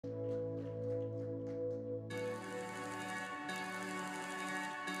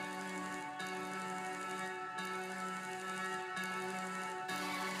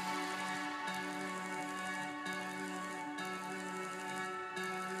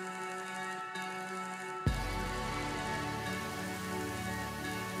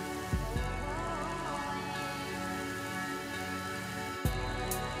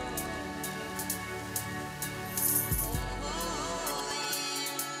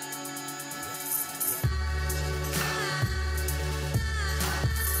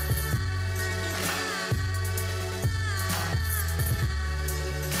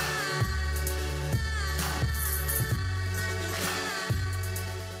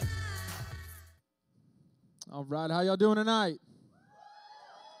All right, how y'all doing tonight?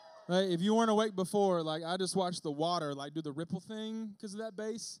 Hey, if you weren't awake before, I just watched the water, do the ripple thing because of that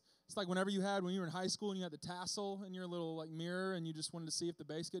bass. It's like whenever you when you were in high school and you had the tassel in your little, mirror and you just wanted to see if the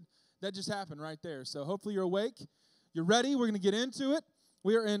bass could. That just happened right there. So hopefully you're awake. You're ready. We're going to get into it.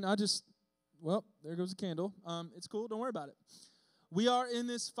 We are in, there goes the candle. It's cool. Don't worry about it. We are in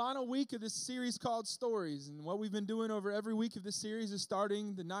this final week of this series called Stories, and what we've been doing over every week of this series is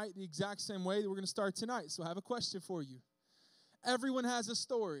starting the night the exact same way that we're going to start tonight. So I have a question for you. Everyone has a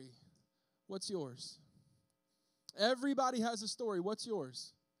story. What's yours? Everybody has a story. What's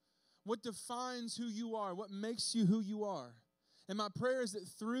yours? What defines who you are? What makes you who you are? And my prayer is that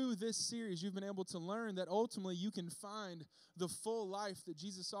through this series, you've been able to learn that ultimately you can find the full life that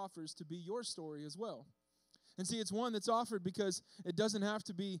Jesus offers to be your story as well. And see, it's one that's offered because it doesn't have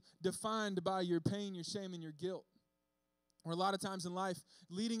to be defined by your pain, your shame, and your guilt. Or a lot of times in life,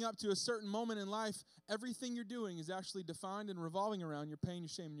 leading up to a certain moment in life, everything you're doing is actually defined and revolving around your pain, your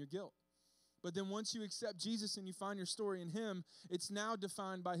shame, and your guilt. But then once you accept Jesus and you find your story in Him, it's now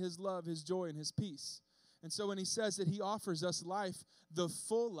defined by His love, His joy, and His peace. And so when He says that He offers us life, the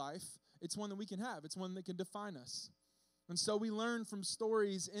full life, it's one that we can have. It's one that can define us. And so we learn from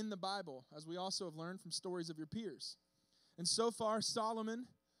stories in the Bible, as we also have learned from stories of your peers. And so far, Solomon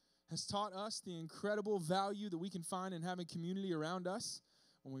has taught us the incredible value that we can find in having community around us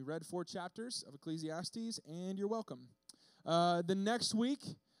when we read 4 chapters of Ecclesiastes, and you're welcome. The next week,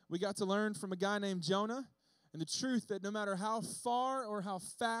 we got to learn from a guy named Jonah, and the truth that no matter how far or how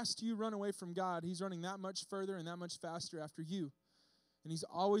fast you run away from God, He's running that much further and that much faster after you. And He's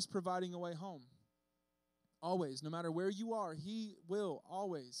always providing a way home. Always. No matter where you are, He will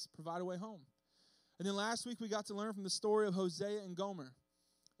always provide a way home. And then last week, we got to learn from the story of Hosea and Gomer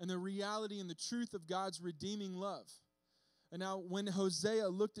and the reality and the truth of God's redeeming love. And now when Hosea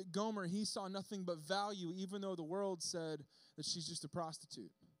looked at Gomer, he saw nothing but value, even though the world said that she's just a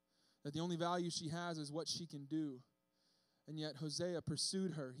prostitute, that the only value she has is what she can do. And yet Hosea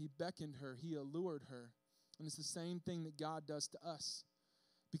pursued her. He beckoned her. He allured her. And it's the same thing that God does to us.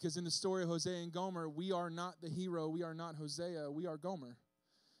 Because in the story of Hosea and Gomer, we are not the hero. We are not Hosea. We are Gomer.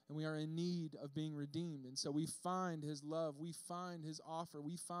 And we are in need of being redeemed. And so we find His love. We find His offer.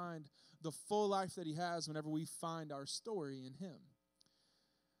 We find the full life that He has whenever we find our story in Him.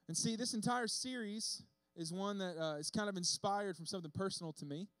 And see, this entire series is one that is kind of inspired from something personal to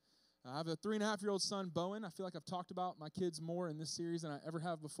me. I have a 3.5-year-old son, Bowen. I feel like I've talked about my kids more in this series than I ever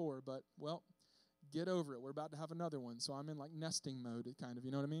have before. But, well, get over it. We're about to have another one, so I'm in nesting mode, kind of,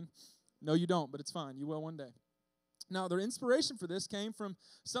 you know what I mean? No, you don't, but it's fine. You will one day. Now, the inspiration for this came from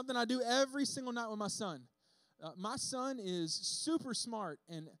something I do every single night with my son. My son is super smart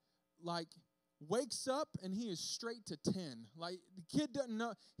and, wakes up and he is straight to 10. The kid doesn't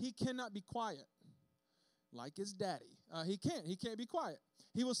know. He cannot be quiet like his daddy. He can't be quiet.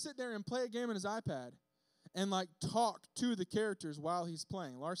 He will sit there and play a game on his iPad and talk to the characters while he's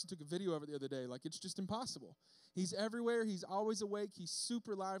playing. Larson took a video of it the other day. It's just impossible. He's everywhere. He's always awake. He's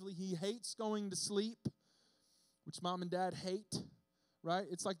super lively. He hates going to sleep, which mom and dad hate, right?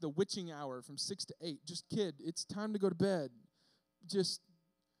 It's like the witching hour from 6 to 8. Just kid, it's time to go to bed. It's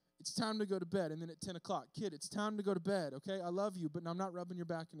time to go to bed. And then at 10 o'clock, kid, it's time to go to bed, okay? I love you, but I'm not rubbing your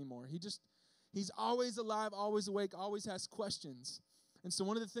back anymore. He's always alive, always awake, always has questions. And so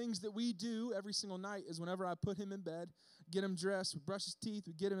one of the things that we do every single night is whenever I put him in bed, get him dressed, we brush his teeth,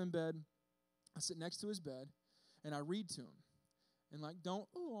 we get him in bed, I sit next to his bed, and I read to him. And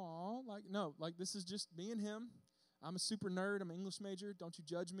this is just me and him. I'm a super nerd. I'm an English major. Don't you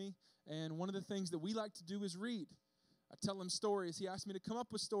judge me. And one of the things that we like to do is read. I tell him stories. He asked me to come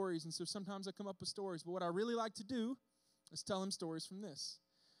up with stories, and so sometimes I come up with stories. But what I really like to do is tell him stories from this.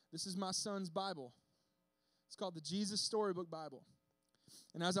 This is my son's Bible. It's called the Jesus Storybook Bible.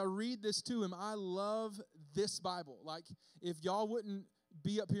 And as I read this to him, I love this Bible. If y'all wouldn't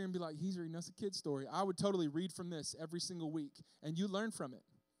be up here and be like, he's reading us a kid's story, I would totally read from this every single week. And you learn from it.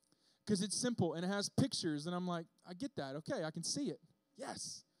 Because it's simple and it has pictures. And I'm like, I get that. Okay, I can see it.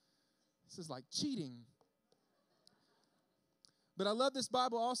 Yes. This is like cheating. But I love this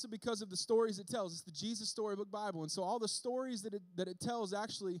Bible also because of the stories it tells. It's the Jesus Storybook Bible. And so all the stories that it tells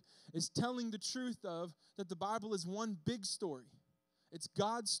actually is telling the truth of that the Bible is one big story. It's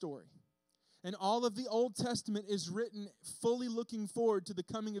God's story. And all of the Old Testament is written fully looking forward to the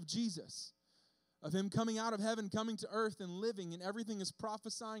coming of Jesus, of Him coming out of heaven, coming to earth and living, and everything is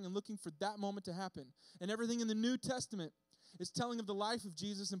prophesying and looking for that moment to happen. And everything in the New Testament is telling of the life of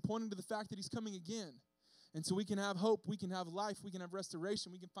Jesus and pointing to the fact that He's coming again. And so we can have hope, we can have life, we can have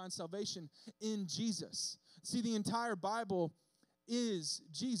restoration, we can find salvation in Jesus. See, the entire Bible is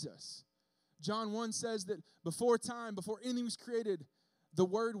Jesus. John 1 says that before time, before anything was created, the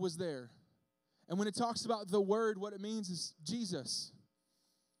Word was there. And when it talks about the Word, what it means is Jesus.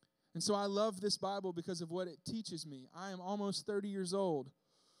 And so I love this Bible because of what it teaches me. I am almost 30 years old.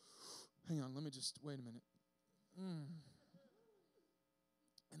 Hang on, let me just, wait a minute.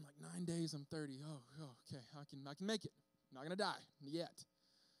 In like 9 days, I'm 30. Oh, okay, I can make it. I'm not going to die yet.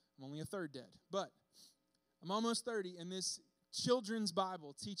 I'm only a third dead. But I'm almost 30, and this children's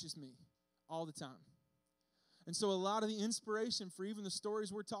Bible teaches me all the time. And so a lot of the inspiration for even the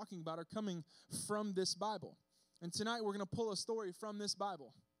stories we're talking about are coming from this Bible. And tonight we're going to pull a story from this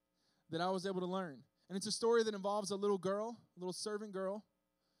Bible that I was able to learn. And it's a story that involves a little girl, a little servant girl.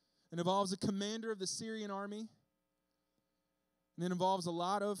 It involves a commander of the Syrian army. And it involves a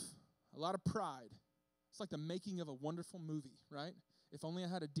lot of pride. It's like the making of a wonderful movie, right? If only I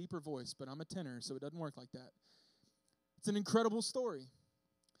had a deeper voice, but I'm a tenor, so it doesn't work like that. It's an incredible story.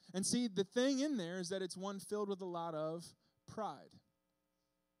 And see, the thing in there is that it's one filled with a lot of pride.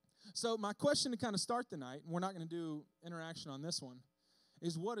 So my question to kind of start the night, and we're not going to do interaction on this one,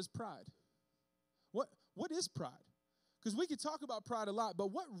 is what is pride? What is pride? Because we could talk about pride a lot,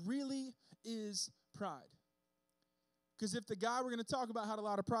 but what really is pride? Because if the guy we're going to talk about had a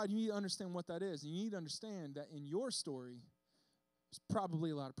lot of pride, you need to understand what that is. And you need to understand that in your story, there's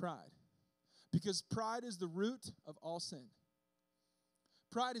probably a lot of pride. Because pride is the root of all sin.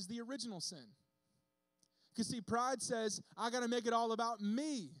 Pride is the original sin. Because see, pride says, I got to make it all about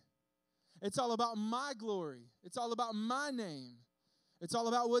me. It's all about my glory. It's all about my name. It's all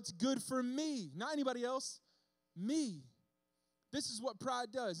about what's good for me. Not anybody else, me. This is what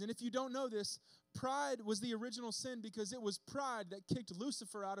pride does. And if you don't know this, pride was the original sin because it was pride that kicked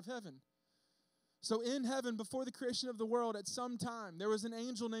Lucifer out of heaven. So in heaven, before the creation of the world, at some time, there was an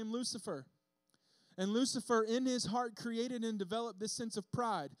angel named Lucifer. And Lucifer, in his heart, created and developed this sense of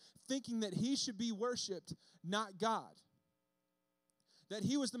pride, thinking that he should be worshiped, not God. That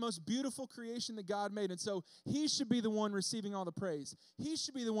he was the most beautiful creation that God made. And so he should be the one receiving all the praise. He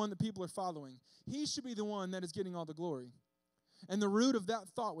should be the one that people are following. He should be the one that is getting all the glory. And the root of that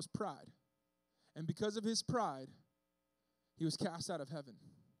thought was pride. And because of his pride, he was cast out of heaven.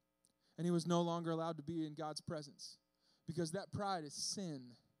 And he was no longer allowed to be in God's presence. Because that pride is sin.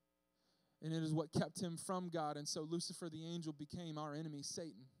 And it is what kept him from God. And so Lucifer the angel became our enemy,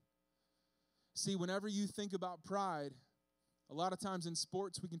 Satan. See, whenever you think about pride, a lot of times in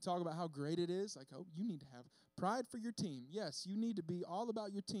sports we can talk about how great it is. Like, oh, you need to have pride for your team. Yes, you need to be all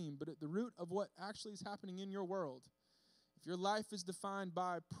about your team. But at the root of what actually is happening in your world, if your life is defined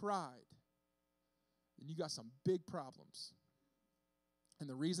by pride, then you got some big problems. And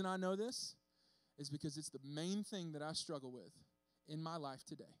the reason I know this is because it's the main thing that I struggle with in my life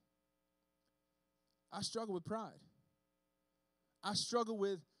today. I struggle with pride. I struggle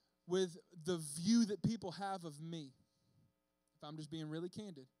with the view that people have of me, if I'm just being really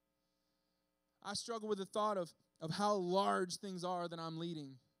candid. I struggle with the thought of how large things are that I'm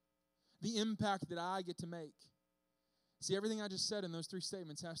leading, the impact that I get to make. See, everything I just said in those three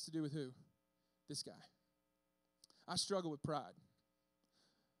statements has to do with who? This guy. I struggle with pride.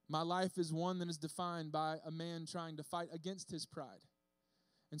 My life is one that is defined by a man trying to fight against his pride.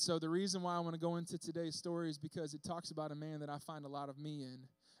 And so the reason why I want to go into today's story is because it talks about a man that I find a lot of me in.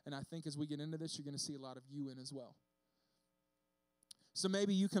 And I think as we get into this, you're going to see a lot of you in as well. So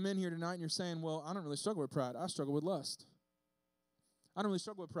maybe you come in here tonight and you're saying, well, I don't really struggle with pride. I struggle with lust. I don't really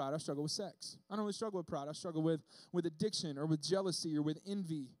struggle with pride. I struggle with sex. I don't really struggle with pride. I struggle with addiction or with jealousy or with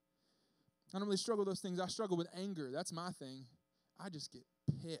envy. I don't really struggle with those things. I struggle with anger. That's my thing. I just get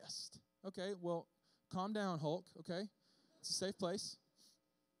pissed. Okay, well, calm down, Hulk, okay? It's a safe place.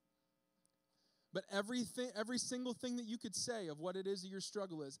 But every single thing that you could say of what it is that your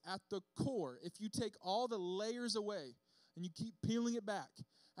struggle is, at the core, if you take all the layers away and you keep peeling it back,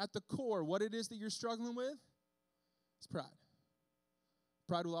 at the core, what it is that you're struggling with is pride.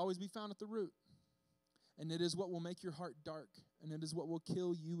 Pride will always be found at the root. And it is what will make your heart dark. And it is what will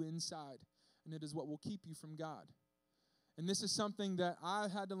kill you inside. And it is what will keep you from God. And this is something that I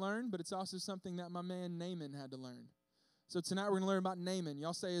had to learn, but it's also something that my man Naaman had to learn. So tonight we're going to learn about Naaman.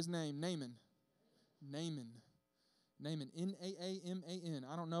 Y'all say his name, Naaman. Naaman. N-A-A-M-A-N.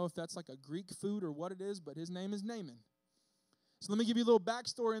 I don't know if that's like a Greek food or what it is, but his name is Naaman. So let me give you a little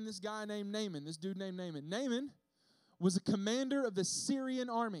backstory on this guy named Naaman, this dude named Naaman. Naaman was a commander of the Syrian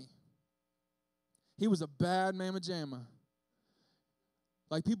army. He was a bad mamma jamma.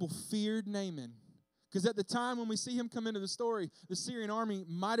 Like people feared Naaman. Because at the time when we see him come into the story, the Syrian army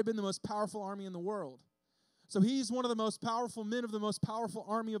might have been the most powerful army in the world. So he's one of the most powerful men of the most powerful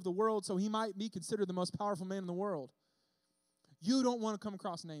army of the world, so he might be considered the most powerful man in the world. You don't want to come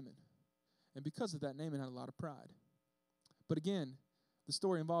across Naaman. And because of that, Naaman had a lot of pride. But again, the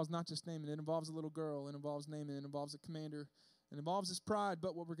story involves not just Naaman. It involves a little girl. It involves Naaman. It involves a commander. It involves his pride.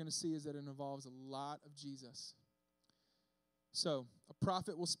 But what we're going to see is that it involves a lot of Jesus. So a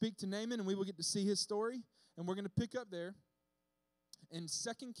prophet will speak to Naaman, and we will get to see his story. And we're going to pick up there in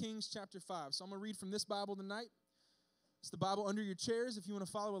 2 Kings chapter 5. So I'm going to read from this Bible tonight. It's the Bible under your chairs if you want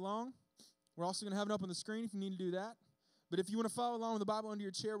to follow along. We're also going to have it up on the screen if you need to do that. But if you want to follow along with the Bible under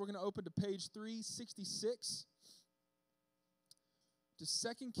your chair, we're going to open to page 366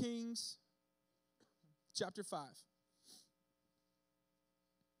 to 2 Kings chapter 5.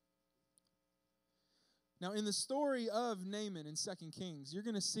 Now, in the story of Naaman in 2 Kings, you're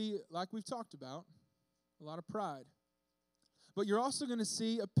going to see, like we've talked about, a lot of pride. But you're also going to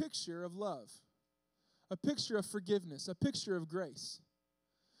see a picture of love, a picture of forgiveness, a picture of grace.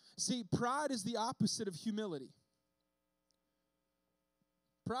 See, pride is the opposite of humility.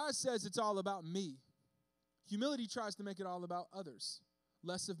 Pride says it's all about me. Humility tries to make it all about others.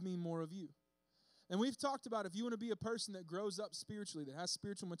 Less of me, more of you. And we've talked about if you want to be a person that grows up spiritually, that has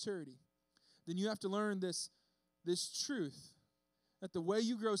spiritual maturity, then you have to learn this truth, that the way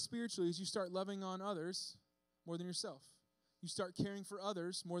you grow spiritually is you start loving on others more than yourself. You start caring for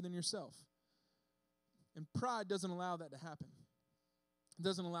others more than yourself. And pride doesn't allow that to happen. It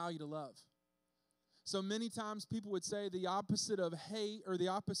doesn't allow you to love. So many times people would say the opposite of hate or the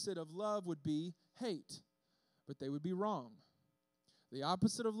opposite of love would be hate, but they would be wrong. The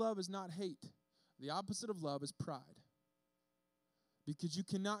opposite of love is not hate. The opposite of love is pride. Because you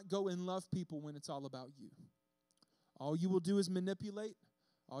cannot go and love people when it's all about you. All you will do is manipulate.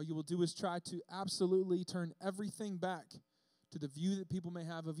 All you will do is try to absolutely turn everything back to the view that people may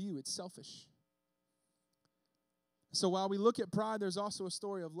have of you. It's selfish. So while we look at pride, there's also a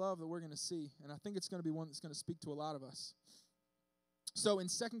story of love that we're going to see. And I think it's going to be one that's going to speak to a lot of us. So in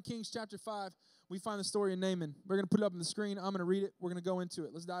 2 Kings chapter 5, we find the story of Naaman. We're going to put it up on the screen. I'm going to read it. We're going to go into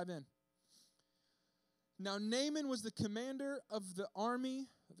it. Let's dive in. Now Naaman was the commander of the army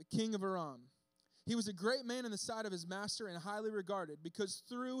of the king of Aram. He was a great man in the sight of his master and highly regarded, because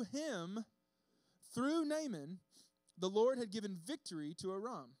through Naaman, the Lord had given victory to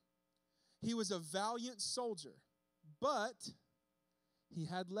Aram. He was a valiant soldier, but he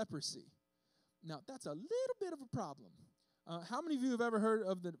had leprosy. Now, that's a little bit of a problem. How many of you have ever heard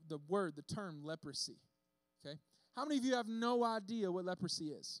of the term leprosy? Okay. How many of you have no idea what leprosy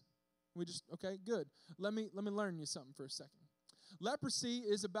is? Okay, good. Let me learn you something for a second. Leprosy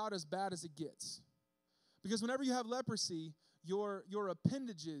is about as bad as it gets. Because whenever you have leprosy, your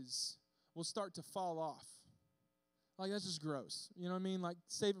appendages will start to fall off. Like, that's just gross. You know what I mean? Like,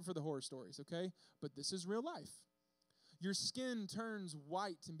 save it for the horror stories, okay? But this is real life. Your skin turns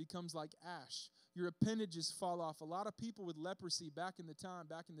white and becomes like ash. Your appendages fall off. A lot of people with leprosy back in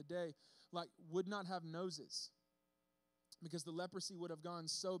the day, like, would not have noses, because the leprosy would have gone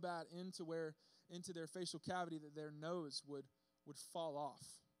so bad into their facial cavity that their nose would fall off.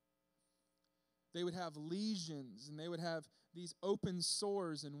 They would have lesions, and they would have these open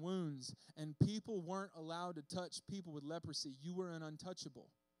sores and wounds, and people weren't allowed to touch people with leprosy. You were an untouchable.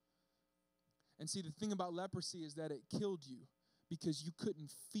 And see, the thing about leprosy is that it killed you because you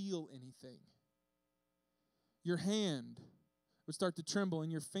couldn't feel anything. Your hand would start to tremble,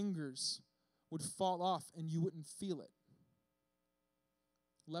 and your fingers would fall off, and you wouldn't feel it.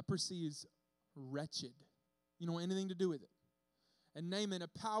 Leprosy is wretched. You don't want anything to do with it. And Naaman, a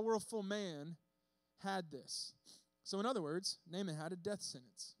powerful man, had this. So in other words, Naaman had a death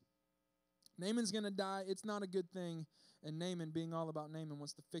sentence. Naaman's going to die. It's not a good thing. And Naaman, being all about Naaman,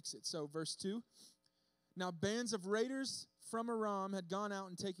 wants to fix it. So verse 2. Now bands of raiders from Aram had gone out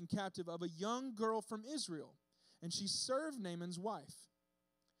and taken captive of a young girl from Israel, and she served Naaman's wife.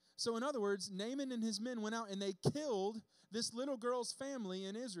 So in other words, Naaman and his men went out and they killed this little girl's family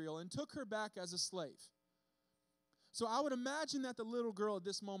in Israel and took her back as a slave. So I would imagine that the little girl at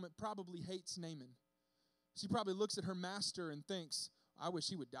this moment probably hates Naaman. She probably looks at her master and thinks, I wish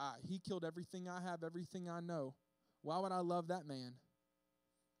he would die. He killed everything I have, everything I know. Why would I love that man?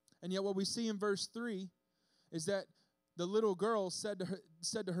 And yet what we see in verse 3 is that the little girl said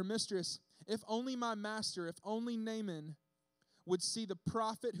to her mistress, if only my master, if only Naaman would see the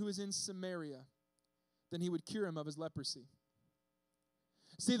prophet who is in Samaria, then he would cure him of his leprosy.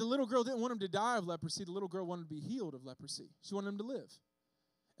 See, the little girl didn't want him to die of leprosy. The little girl wanted to be healed of leprosy. She wanted him to live.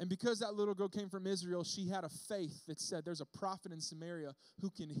 And because that little girl came from Israel, she had a faith that said, there's a prophet in Samaria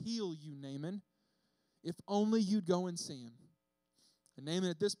who can heal you, Naaman, if only you'd go and see him. And Naaman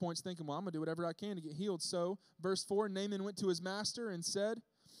at this point is thinking, well, I'm going to do whatever I can to get healed. So, verse 4, Naaman went to his master and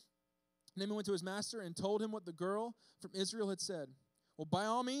told him what the girl from Israel had said. Well, by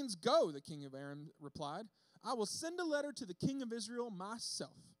all means, go, the king of Aram replied. I will send a letter to the king of Israel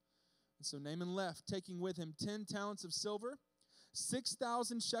myself. And so Naaman left, taking with him 10 talents of silver,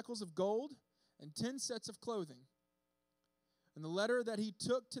 6,000 shekels of gold, and 10 sets of clothing. And the letter that he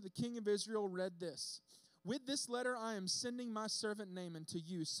took to the king of Israel read this: With this letter I am sending my servant Naaman to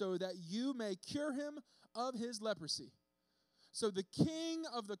you, so that you may cure him of his leprosy. So the king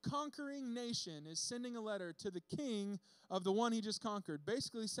of the conquering nation is sending a letter to the king of the one he just conquered,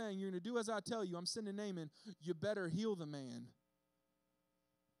 basically saying, you're going to do as I tell you. I'm sending Naaman. You better heal the man.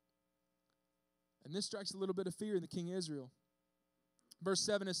 And this strikes a little bit of fear in the king of Israel. Verse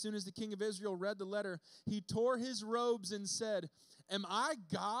 7, as soon as the king of Israel read the letter, he tore his robes and said, am I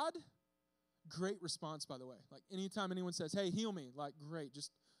God? Great response, by the way. Like anytime anyone says, hey, heal me, like, great.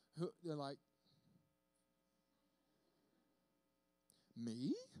 Just, they're like,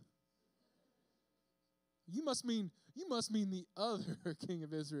 me? You must mean the other king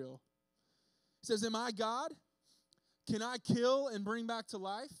of Israel. He says, am I God? Can I kill and bring back to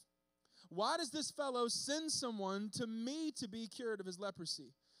life? Why does this fellow send someone to me to be cured of his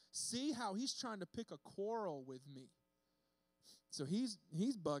leprosy? See how he's trying to pick a quarrel with me. So he's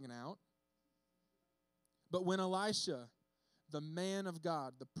bugging out. But when Elisha, the man of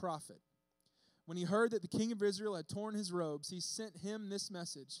God, the prophet, when he heard that the king of Israel had torn his robes, he sent him this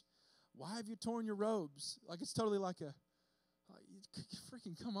message. Why have you torn your robes? Like it's totally like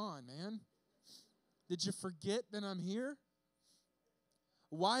freaking come on, man. Did you forget that I'm here?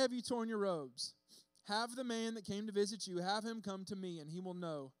 Why have you torn your robes? Have the man that came to visit you, have him come to me, and he will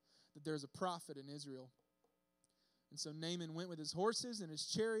know that there's a prophet in Israel. And so Naaman went with his horses and his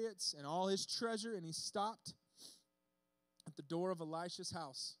chariots and all his treasure, and he stopped at the door of Elisha's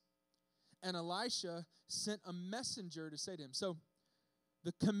house. And Elisha sent a messenger to say to him. So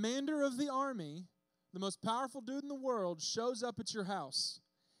the commander of the army, the most powerful dude in the world, shows up at your house,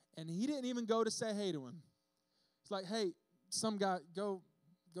 and he didn't even go to say hey to him. It's like, hey, some guy, go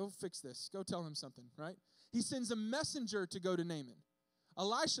fix this. Go tell him something, right? He sends a messenger to go to Naaman.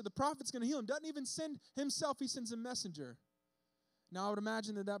 Elisha, the prophet's going to heal him. Doesn't even send himself. He sends a messenger. Now, I would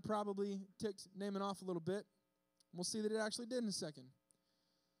imagine that probably ticked Naaman off a little bit. We'll see that it actually did in a second.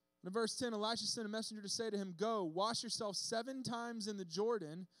 In verse 10, Elisha sent a messenger to say to him, go, wash yourself 7 times in the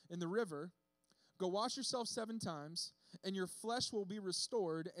Jordan, in the river. Go wash yourself 7 times, and your flesh will be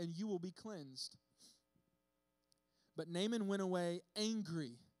restored, and you will be cleansed. But Naaman went away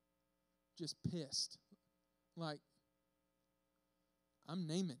angry, just pissed. Like, I'm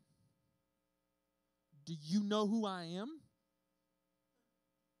Naaman. Do you know who I am?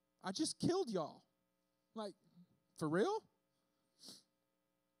 I just killed y'all. Like, for real?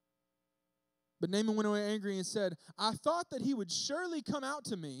 But Naaman went away angry and said, I thought that he would surely come out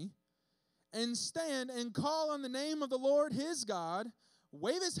to me and stand and call on the name of the Lord his God,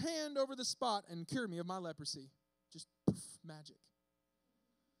 wave his hand over the spot, and cure me of my leprosy. Just poof, magic.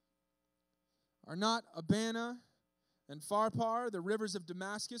 Are not Abana and Pharpar, the rivers of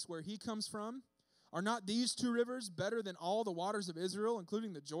Damascus, where he comes from? Are not these 2 rivers better than all the waters of Israel,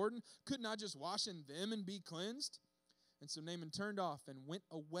 including the Jordan? Couldn't I just wash in them and be cleansed? And so Naaman turned off and went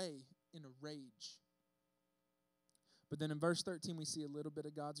away in a rage. But then in verse 13, we see a little bit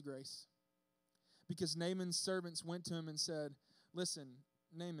of God's grace. Because Naaman's servants went to him and said, listen,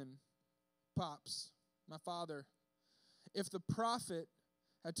 Naaman, Pops, my father, if the prophet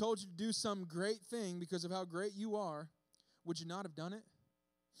had told you to do some great thing because of how great you are, would you not have done it?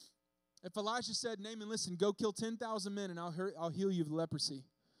 If Elisha said, Naaman, listen, go kill 10,000 men and I'll heal you of leprosy.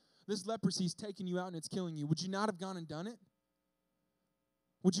 This leprosy is taking you out and it's killing you. Would you not have gone and done it?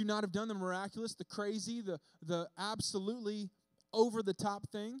 Would you not have done the miraculous, the crazy, the absolutely over-the-top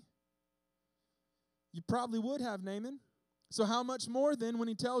thing? You probably would have, Naaman. So how much more then when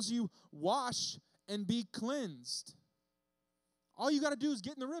he tells you, wash and be cleansed? All you got to do is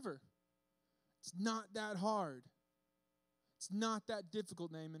get in the river. It's not that hard. It's not that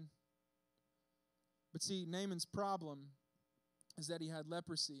difficult, Naaman. But see, Naaman's problem is that he had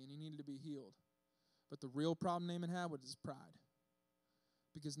leprosy and he needed to be healed. But the real problem Naaman had was his pride.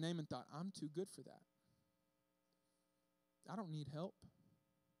 Because Naaman thought, I'm too good for that. I don't need help.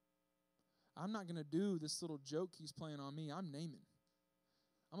 I'm not going to do this little joke he's playing on me. I'm Naaman.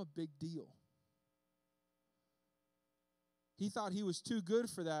 I'm a big deal. He thought he was too good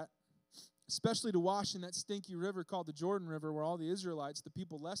for that, especially to wash in that stinky river called the Jordan River, where all the Israelites, the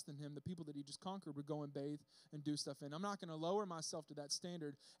people less than him, the people that he just conquered, would go and bathe and do stuff in. I'm not going to lower myself to that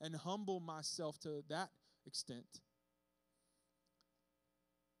standard and humble myself to that extent.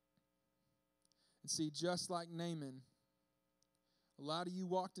 And see, just like Naaman, a lot of you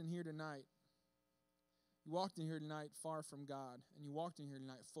walked in here tonight You walked in here tonight far from God, and you walked in here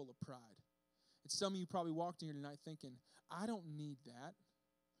tonight full of pride. And some of you probably walked in here tonight thinking, I don't need that.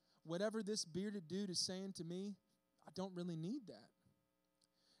 Whatever this bearded dude is saying to me, I don't really need that.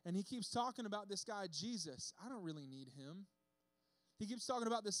 And he keeps talking about this guy, Jesus. I don't really need him. He keeps talking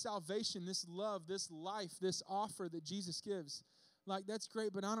about this salvation, this love, this life, this offer that Jesus gives. Like, that's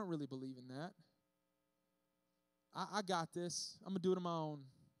great, but I don't really believe in that. I got this. I'm going to do it on my own.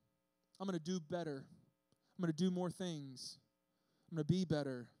 I'm going to do better. I'm going to do more things. I'm going to be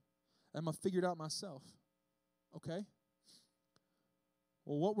better. I'm going to figure it out myself. Okay?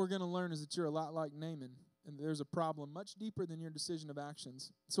 Well, what we're going to learn is that you're a lot like Naaman, and there's a problem much deeper than your decision of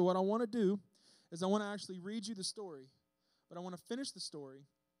actions. So what I want to do is I want to actually read you the story, but I want to finish the story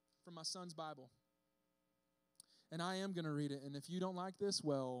from my son's Bible. And I am going to read it, and if you don't like this,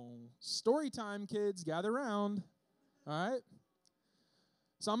 well, story time, kids, gather around. All right?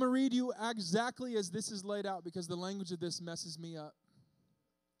 So I'm going to read you exactly as this is laid out because the language of this messes me up.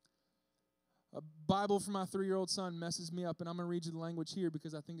 A Bible for my 3-year-old son messes me up, and I'm going to read you the language here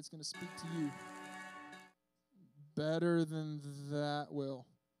because I think it's going to speak to you better than that will.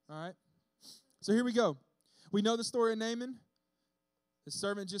 All right? So here we go. We know the story of Naaman. The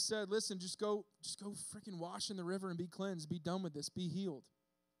servant just said, listen, just go freaking wash in the river and be cleansed. Be done with this. Be healed.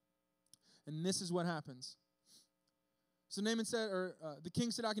 And this is what happens. So Naaman said, the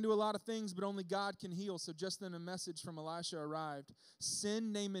king said, I can do a lot of things, but only God can heal. So just then a message from Elisha arrived.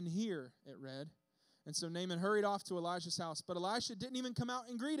 Send Naaman here, it read. And so Naaman hurried off to Elisha's house. But Elisha didn't even come out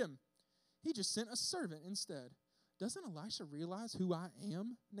and greet him. He just sent a servant instead. Doesn't Elisha realize who I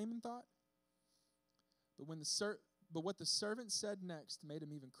am? Naaman thought. But what the servant said next made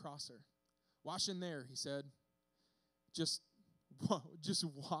him even crosser. Wash in there, he said. Just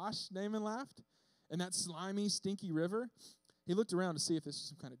wash, Naaman laughed. In that slimy, stinky river? He looked around to see if this was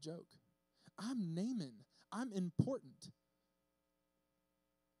some kind of joke. I'm Naaman. I'm important.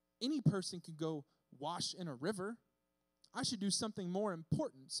 Any person can go wash in a river. I should do something more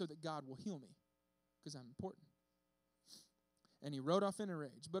important so that God will heal me because I'm important. And he rode off in a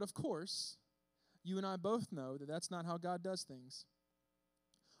rage. But of course, you and I both know that that's not how God does things.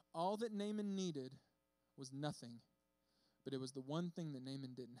 All that Naaman needed was nothing, but it was the one thing that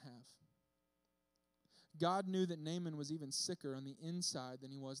Naaman didn't have. God knew that Naaman was even sicker on the inside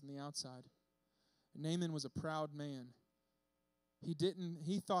than he was on the outside. Naaman was a proud man.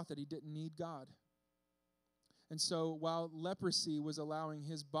 He thought that he didn't need God. And so while leprosy was allowing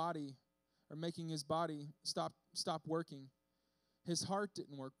his body or making his body stop working, his heart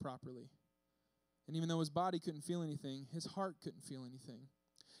didn't work properly. And even though his body couldn't feel anything, his heart couldn't feel anything.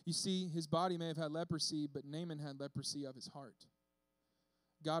 You see, his body may have had leprosy, but Naaman had leprosy of his heart.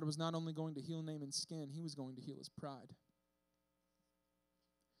 God was not only going to heal Naaman's skin, he was going to heal his pride.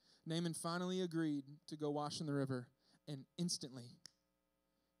 Naaman finally agreed to go wash in the river, and instantly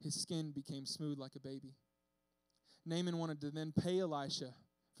his skin became smooth like a baby. Naaman wanted to then pay Elisha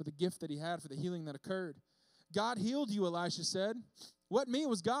for the gift that he had, for the healing that occurred. God healed you, Elisha said. What, me? It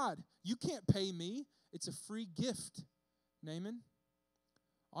was God. You can't pay me. It's a free gift, Naaman.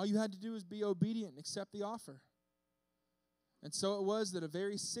 All you had to do was be obedient and accept the offer. And so it was that a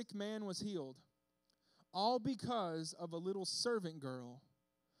very sick man was healed, all because of a little servant girl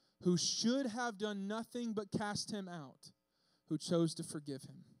who should have done nothing but cast him out, who chose to forgive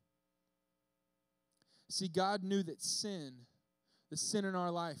him. See, God knew that sin, the sin in our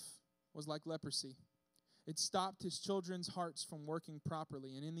life, was like leprosy. It stopped his children's hearts from working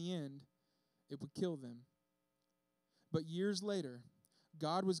properly, and in the end, it would kill them. But years later,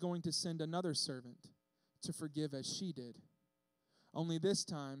 God was going to send another servant to forgive as she did. Only this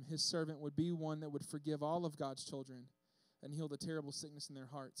time, his servant would be one that would forgive all of God's children and heal the terrible sickness in their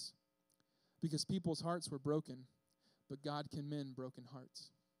hearts. Because people's hearts were broken, but God can mend broken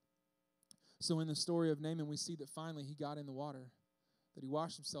hearts. So in the story of Naaman, we see that finally he got in the water, that he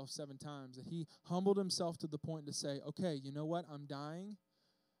washed himself 7 times, that he humbled himself to the point to say, okay, you know what? I'm dying,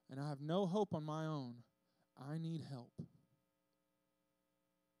 and I have no hope on my own. I need help.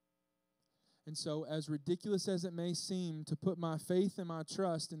 And so, as ridiculous as it may seem to put my faith and my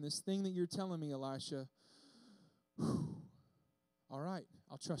trust in this thing that you're telling me, Elisha, all right,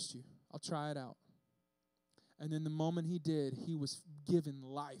 I'll trust you. I'll try it out. And then the moment he did, he was given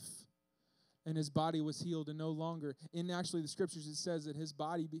life. And his body was healed and no longer. In actually the scriptures, it says that his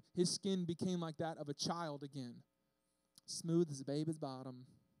skin became like that of a child again. Smooth as a baby's bottom.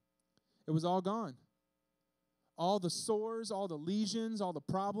 It was all gone. All the sores, all the lesions, all the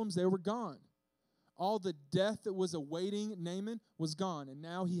problems, they were gone. All the death that was awaiting Naaman was gone, and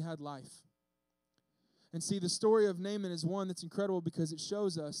now he had life. And see, the story of Naaman is one that's incredible because it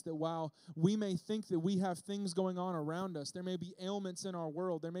shows us that while we may think that we have things going on around us, there may be ailments in our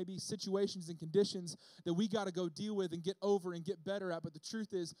world, there may be situations and conditions that we got to go deal with and get over and get better at, but the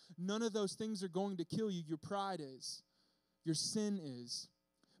truth is, none of those things are going to kill you. Your pride is. Your sin is.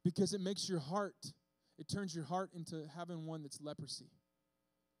 Because it makes your heart, it turns your heart into having one that's leprosy.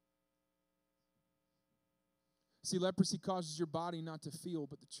 See, leprosy causes your body not to feel,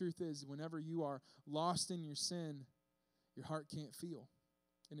 but the truth is, whenever you are lost in your sin, your heart can't feel,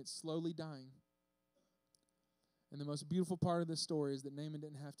 and it's slowly dying. And the most beautiful part of this story is that Naaman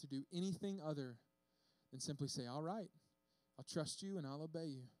didn't have to do anything other than simply say, all right, I'll trust you and I'll obey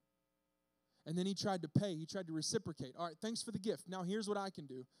you. And then he tried to pay. He tried to reciprocate. All right, thanks for the gift. Now here's what I can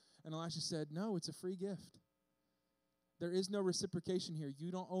do. And Elisha said, no, it's a free gift. There is no reciprocation here.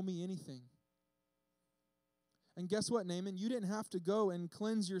 You don't owe me anything. And guess what, Naaman? You didn't have to go and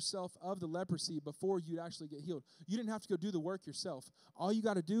cleanse yourself of the leprosy before you'd actually get healed. You didn't have to go do the work yourself. All you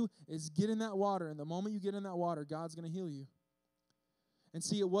got to do is get in that water, and the moment you get in that water, God's going to heal you. And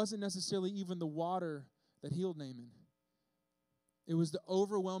see, it wasn't necessarily even the water that healed Naaman. It was the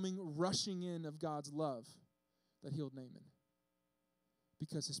overwhelming rushing in of God's love that healed Naaman.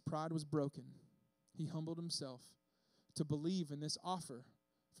 Because his pride was broken, he humbled himself to believe in this offer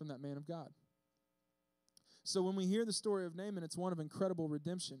from that man of God. So when we hear the story of Naaman, it's one of incredible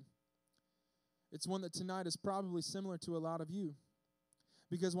redemption. It's one that tonight is probably similar to a lot of you.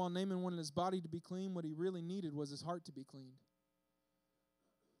 Because while Naaman wanted his body to be clean, what he really needed was his heart to be cleaned.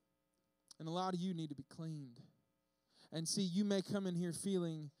 And a lot of you need to be cleaned. And see, you may come in here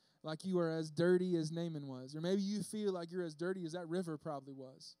feeling like you are as dirty as Naaman was. Or maybe you feel like you're as dirty as that river probably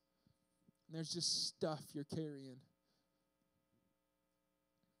was. And there's just stuff you're carrying.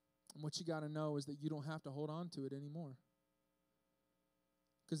 And what you got to know is that you don't have to hold on to it anymore.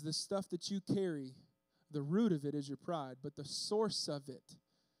 Because the stuff that you carry, the root of it is your pride, but the source of it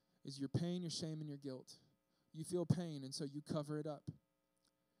is your pain, your shame, and your guilt. You feel pain, and so you cover it up.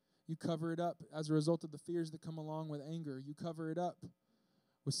 You cover it up as a result of the fears that come along with anger. You cover it up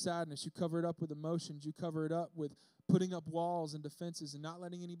with sadness. You cover it up with emotions. You cover it up with putting up walls and defenses and not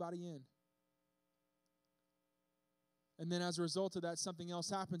letting anybody in. And then as a result of that, something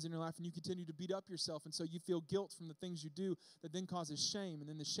else happens in your life and you continue to beat up yourself. And so you feel guilt from the things you do that then causes shame. And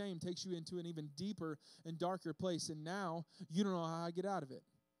then the shame takes you into an even deeper and darker place. And now you don't know how to get out of it.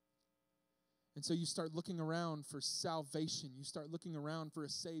 And so you start looking around for salvation. You start looking around for a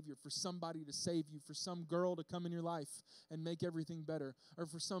Savior, for somebody to save you, for some girl to come in your life and make everything better, or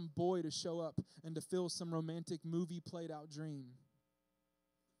for some boy to show up and to fill some romantic movie played out dream.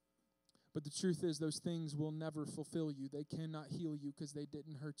 But the truth is, those things will never fulfill you. They cannot heal you because they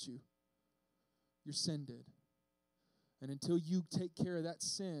didn't hurt you. Your sin did. And until you take care of that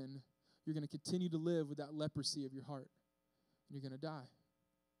sin, you're going to continue to live with that leprosy of your heart. And you're going to die.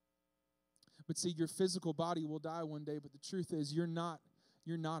 But see, your physical body will die one day, but the truth is, you're not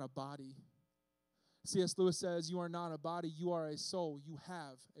a body. C.S. Lewis says, you are not a body, you are a soul. You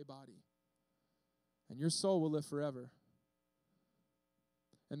have a body. And your soul will live forever.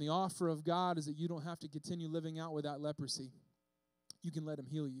 And the offer of God is that you don't have to continue living out with that leprosy. You can let Him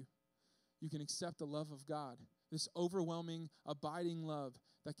heal you. You can accept the love of God, this overwhelming, abiding love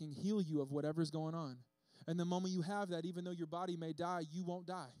that can heal you of whatever's going on. And the moment you have that, even though your body may die, you won't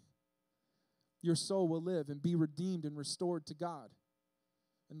die. Your soul will live and be redeemed and restored to God.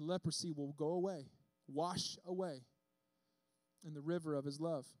 And the leprosy will go away, wash away in the river of His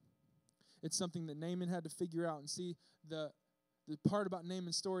love. It's something that Naaman had to figure out. And see, the part about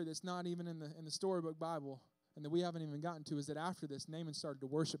Naaman's story that's not even in the storybook Bible and that we haven't even gotten to is that after this, Naaman started to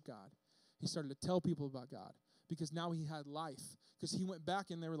worship God. He started to tell people about God because now he had life. Because he went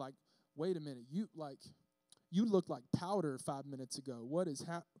back and they were like, wait a minute, you looked like powder 5 minutes ago. What is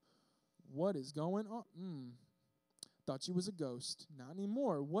going on? Thought you was a ghost. Not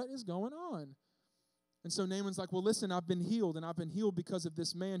anymore. What is going on? And so Naaman's like, well, listen, I've been healed, and I've been healed because of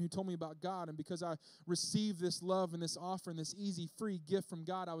this man who told me about God, and because I received this love and this offer and this easy, free gift from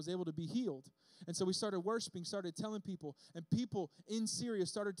God, I was able to be healed. And so we started worshiping, started telling people, and people in Syria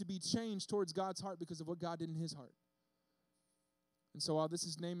started to be changed towards God's heart because of what God did in His heart. And so while this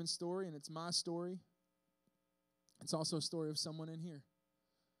is Naaman's story, and it's my story, it's also a story of someone in here.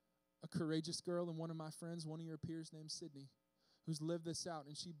 A courageous girl and one of my friends, one of your peers named Sydney, who's lived this out,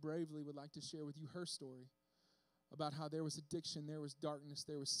 and she bravely would like to share with you her story about how there was addiction, there was darkness,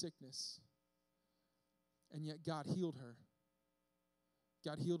 there was sickness, and yet God healed her.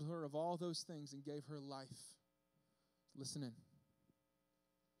 God healed her of all those things and gave her life. Listen in.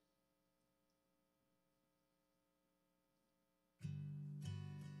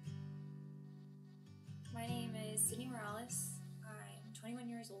 is Sydney Morales. I'm 21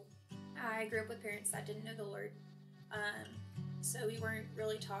 years old. I grew up with parents that didn't know the Lord. So we weren't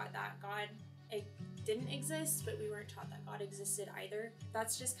really taught that God didn't exist, but we weren't taught that God existed either.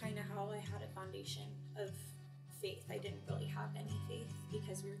 That's just kind of how I had a foundation of faith. I didn't really have any faith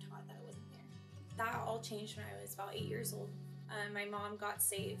because we were taught that it wasn't there. That all changed when I was about 8 years old. My mom got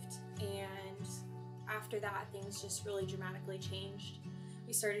saved, and after that, things just really dramatically changed.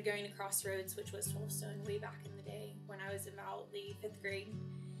 We started going to Crossroads, which was 12 Stone way back in the day when I was about the 5th grade.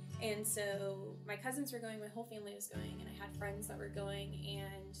 And so my cousins were going, my whole family was going, and I had friends that were going,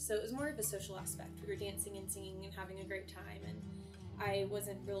 and so it was more of a social aspect. We were dancing and singing and having a great time, and I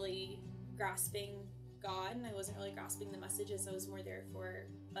wasn't really grasping God, and I wasn't really grasping the messages. I was more there for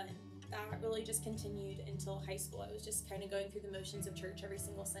fun. That really just continued until high school. I was just kind of going through the motions of church every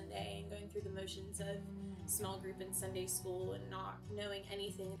single Sunday and going through the motions of small group in Sunday school and not knowing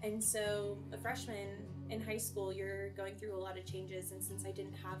anything. And so a freshman in high school, you're going through a lot of changes, and since I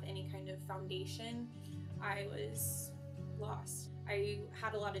didn't have any kind of foundation, I was lost. I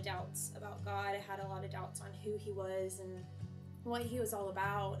had a lot of doubts about God. I had a lot of doubts on who he was and what he was all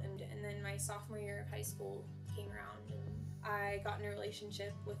about. And then my sophomore year of high school came around, and I got in a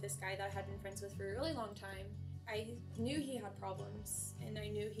relationship with this guy that I had been friends with for a really long time. I knew he had problems, and I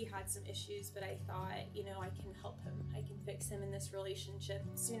knew he had some issues, but I thought, I can help him. I can fix him in this relationship.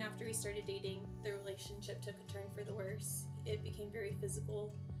 Soon after we started dating, the relationship took a turn for the worse. It became very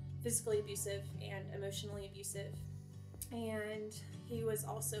physically abusive and emotionally abusive. And he was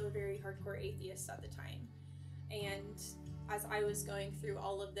also a very hardcore atheist at the time. And as I was going through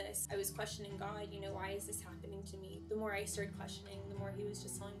all of this, I was questioning God, why is this happening to me? The more I started questioning, the more he was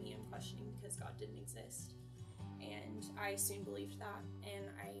just telling me I'm questioning because God didn't exist. And I soon believed that, and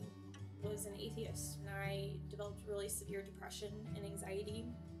I was an atheist, and I developed really severe depression and anxiety.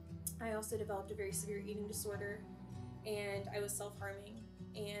 I also developed a very severe eating disorder, and I was self-harming,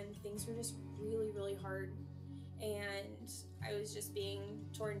 and things were just really, really hard. And I was just being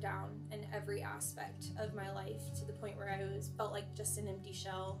torn down in every aspect of my life to the point where I felt like just an empty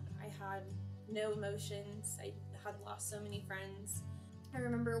shell. I had no emotions. I had lost so many friends. I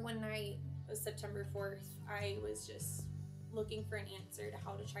remember one night, it was September 4th, I was just looking for an answer to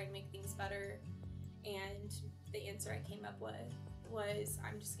how to try to make things better. And the answer I came up with was,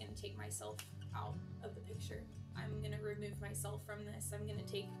 I'm just going to take myself out of the picture. I'm going to remove myself from this. I'm going to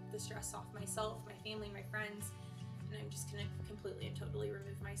take the stress off myself, my family, my friends, and I'm just going to completely and totally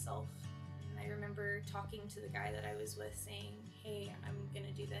remove myself. And I remember talking to the guy that I was with saying, hey, I'm going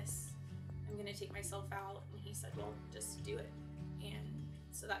to do this. I'm going to take myself out. And he said, well, just do it. And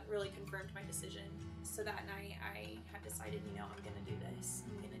so that really confirmed my decision. So that night I had decided, I'm going to do this.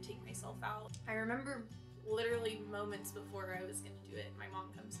 I'm going to take myself out. I remember literally moments before I was going to do it, my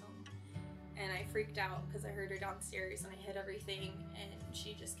mom comes home. And I freaked out because I heard her downstairs, and I hid everything, and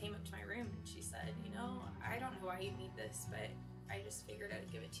she just came up to my room and she said, I don't know why you need this, but I just figured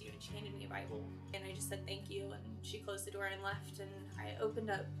I'd give it to you. And she handed me a Bible, and I just said thank you, and she closed the door and left. And I opened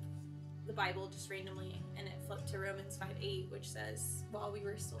up the Bible just randomly, and it flipped to Romans 5:8, which says, while we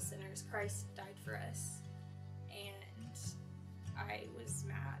were still sinners, Christ died for us. And I was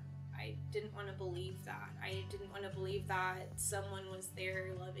mad. I didn't want to believe that. I didn't want to believe that someone was there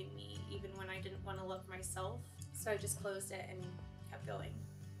loving me, even when I didn't want to love myself. So I just closed it and kept going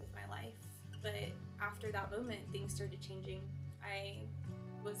with my life. But after that moment, things started changing. I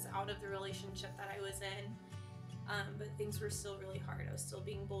was out of the relationship that I was in, but things were still really hard. I was still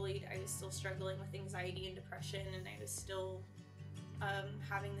being bullied. I was still struggling with anxiety and depression, and I was still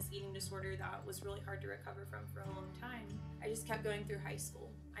having this eating disorder that was really hard to recover from for a long time. I just kept going through high school.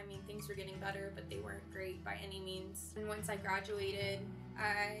 Things were getting better, but they weren't great by any means. And once I graduated,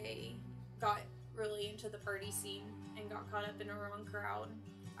 I got really into the party scene and got caught up in a wrong crowd.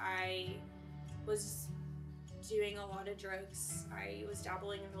 I was doing a lot of drugs. I was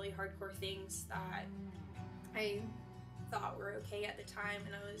dabbling in really hardcore things that I thought were okay at the time,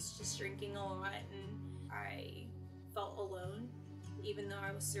 and I was just drinking a lot, and I felt alone. Even though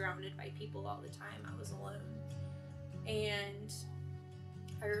I was surrounded by people all the time, I was alone. And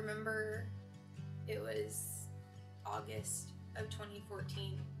I remember it was August of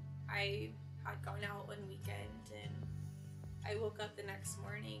 2014. I had gone out one weekend, and I woke up the next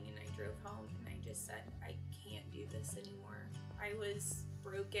morning and I drove home, and I just said, I can't do this anymore. I was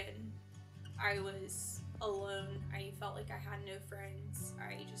broken. I was alone. I felt like I had no friends.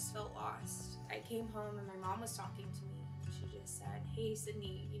 I just felt lost. I came home, and my mom was talking to me. She just said, hey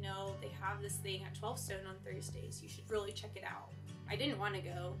Sydney, they have this thing at 12 Stone on Thursdays. You should really check it out. I didn't want to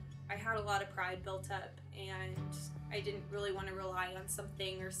go. I had a lot of pride built up, and I didn't really want to rely on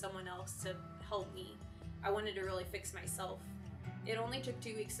something or someone else to help me. I wanted to really fix myself. It only took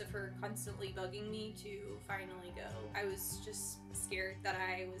 2 weeks of her constantly bugging me to finally go. I was just scared that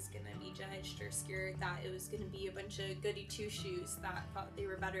I was gonna be judged, or scared that it was gonna be a bunch of goody two-shoes that thought they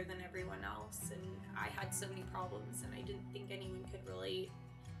were better than everyone else, and I had so many problems and I didn't think anyone could relate.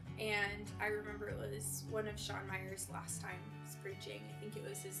 And I remember it was one of Sean Meyer's last times preaching. I think it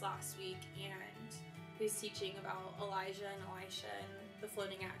was his last week, and he was teaching about Elijah and Elisha and the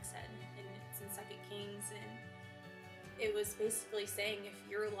floating axe head, and it's in 2 Kings, and it was basically saying if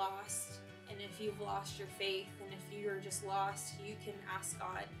you're lost, and if you've lost your faith, and if you're just lost, you can ask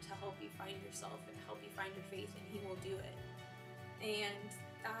God to help you find yourself and help you find your faith, and He will do it. And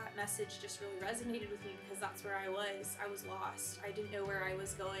that message just really resonated with me, because that's where I was. I was lost. I didn't know where I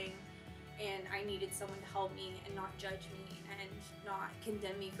was going, and I needed someone to help me and not judge me and not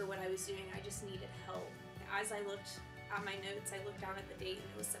condemn me for what I was doing. I just needed help. As I looked at my notes, I looked down at the date, and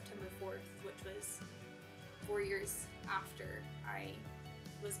it was September 4th, which was 4 years after I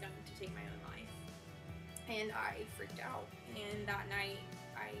was going to take my own life. And I freaked out, and that night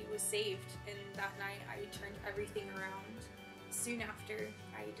I was saved, and that night I turned everything around. Soon after,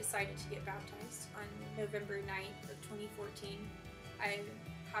 I decided to get baptized on November 9th of 2014. I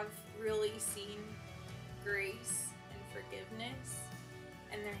have really seen grace and forgiveness,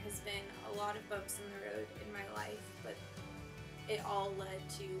 and there has been a lot of bumps in the road in my life, but it all led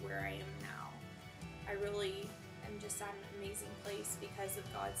to where I am now. I really am just at an amazing place because of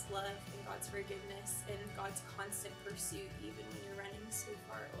God's love and God's forgiveness and God's constant pursuit. Even when you're running so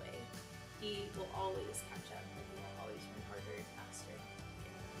far away, He will always catch up, and He will always run harder and faster.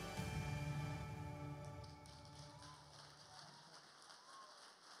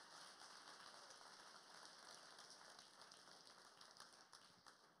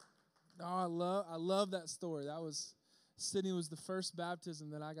 Oh, I love that story. Sydney was the first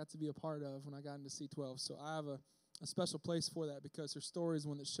baptism that I got to be a part of when I got into C12. So I have a special place for that, because her story is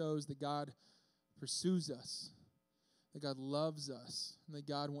one that shows that God pursues us, that God loves us, and that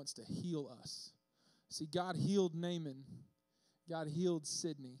God wants to heal us. See, God healed Naaman. God healed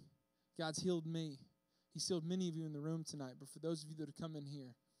Sydney. God's healed me. He's healed many of you in the room tonight. But for those of you that have come in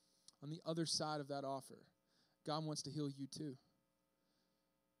here, on the other side of that offer, God wants to heal you too.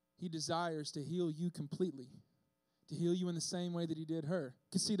 He desires to heal you completely, to heal you in the same way that He did her.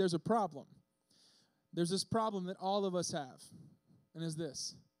 Because see, there's a problem. There's this problem that all of us have, and it's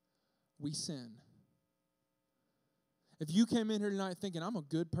this: we sin. If you came in here tonight thinking, I'm a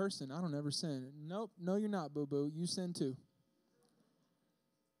good person, I don't ever sin. Nope, no you're not, boo-boo. You sin too.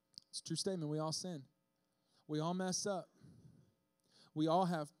 It's a true statement. We all sin. We all mess up. We all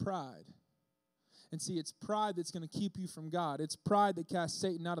have pride. And see, it's pride that's going to keep you from God. It's pride that cast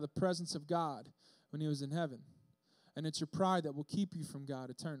Satan out of the presence of God when he was in heaven. And it's your pride that will keep you from God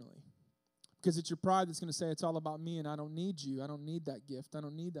eternally. Because it's your pride that's going to say, it's all about me and I don't need you. I don't need that gift. I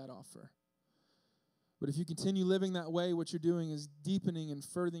don't need that offer. But if you continue living that way, what you're doing is deepening and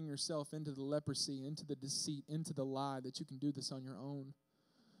furthering yourself into the leprosy, into the deceit, into the lie that you can do this on your own.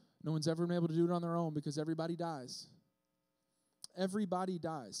 No one's ever been able to do it on their own, because everybody dies. Everybody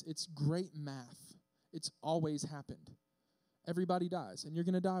dies. It's great math. It's always happened. Everybody dies, and you're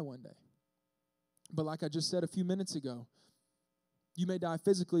going to die one day. But like I just said a few minutes ago, you may die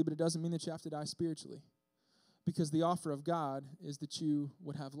physically, but it doesn't mean that you have to die spiritually, because the offer of God is that you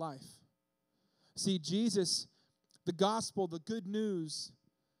would have life. See, Jesus, the gospel, the good news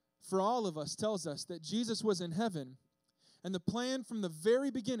for all of us tells us that Jesus was in heaven, and the plan from the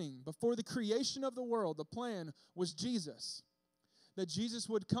very beginning, before the creation of the world, the plan was Jesus. That Jesus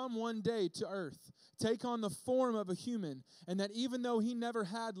would come one day to earth, take on the form of a human, and that even though He never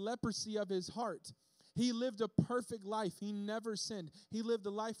had leprosy of His heart, He lived a perfect life. He never sinned. He lived a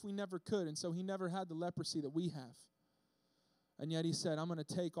life we never could, and so He never had the leprosy that we have. And yet He said, I'm going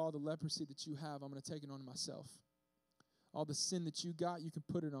to take all the leprosy that you have, I'm going to take it on myself. All the sin that you got, you can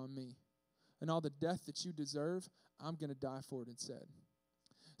put it on me. And all the death that you deserve, I'm going to die for it instead.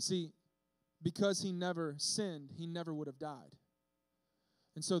 See, because He never sinned, He never would have died.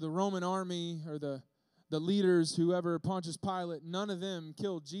 And so the Roman army, or the leaders, whoever, Pontius Pilate, none of them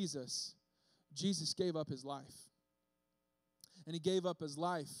killed Jesus. Jesus gave up His life. And He gave up His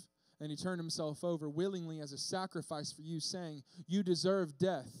life, and He turned Himself over willingly as a sacrifice for you, saying, you deserve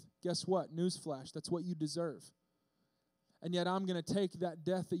death. Guess what? Newsflash, that's what you deserve. And yet I'm going to take that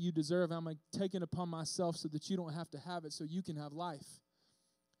death that you deserve, I'm going to take it upon myself so that you don't have to have it, so you can have life.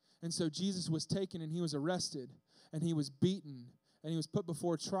 And so Jesus was taken, and He was arrested, and He was beaten, and He was put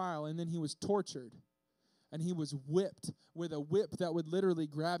before trial, and then He was tortured. And He was whipped with a whip that would literally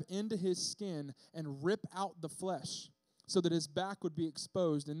grab into His skin and rip out the flesh. so that his back would be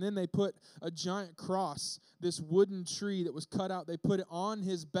exposed. And then they put a giant cross, this wooden tree that was cut out, they put it on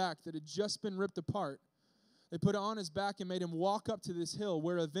his back that had just been ripped apart. They put it on his back and made him walk up to this hill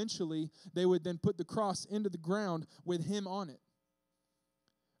where eventually they would then put the cross into the ground with him on it.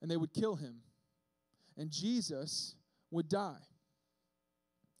 And they would kill him. And Jesus would die.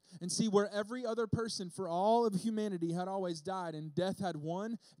 And see, where every other person for all of humanity had always died and death had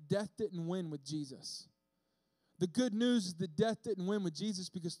won, death didn't win with Jesus. The good news is that death didn't win with Jesus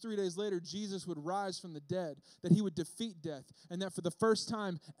because 3 days later, Jesus would rise from the dead, that he would defeat death, and that for the first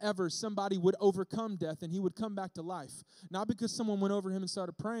time ever, somebody would overcome death and he would come back to life. Not because someone went over him and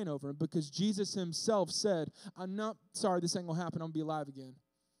started praying over him, because Jesus himself said, I'm not sorry this ain't going to happen, I'm going to be alive again.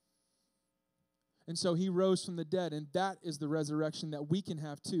 And so he rose from the dead, and that is the resurrection that we can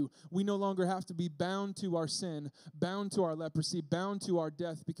have too. We no longer have to be bound to our sin, bound to our leprosy, bound to our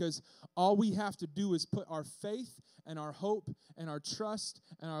death, because all we have to do is put our faith and our hope and our trust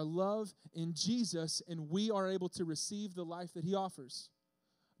and our love in Jesus, and we are able to receive the life that he offers,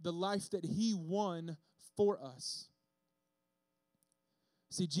 the life that he won for us.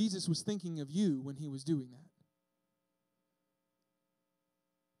 See, Jesus was thinking of you when he was doing that.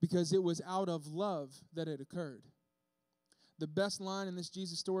 Because it was out of love that it occurred. The best line in this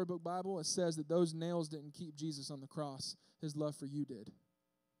Jesus Storybook Bible, it says that those nails didn't keep Jesus on the cross. His love for you did.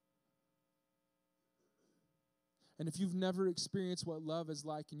 And if you've never experienced what love is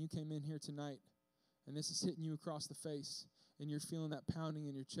like and you came in here tonight and this is hitting you across the face and you're feeling that pounding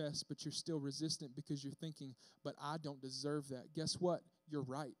in your chest, but you're still resistant because you're thinking, but I don't deserve that. Guess what? You're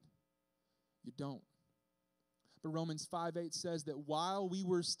right. You don't. But Romans 5:8 says that while we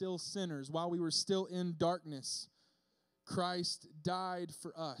were still sinners, while we were still in darkness, Christ died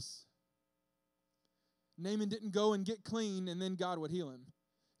for us. Naaman didn't go and get clean and then God would heal him.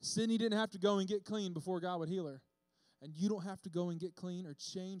 Sydney didn't have to go and get clean before God would heal her. And you don't have to go and get clean or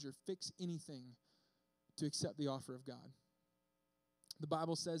change or fix anything to accept the offer of God. The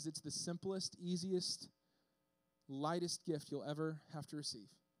Bible says it's the simplest, easiest, lightest gift you'll ever have to receive.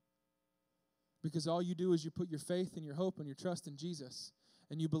 Because all you do is you put your faith and your hope and your trust in Jesus.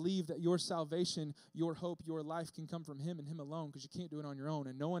 And you believe that your salvation, your hope, your life can come from him and him alone, because you can't do it on your own.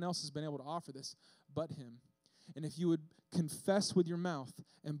 And no one else has been able to offer this but him. And if you would confess with your mouth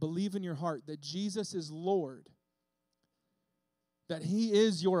and believe in your heart that Jesus is Lord, that he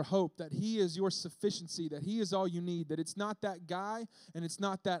is your hope, that he is your sufficiency, that he is all you need, that it's not that guy, and it's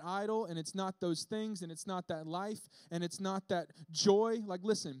not that idol, and it's not those things, and it's not that life, and it's not that joy. Like,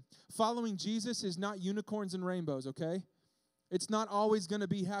 listen, following Jesus is not unicorns and rainbows, okay? It's not always going to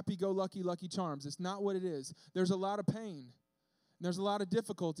be happy-go-lucky, Lucky Charms. It's not what it is. There's a lot of pain. There's a lot of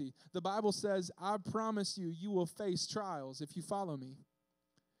difficulty. The Bible says, I promise you, you will face trials if you follow me.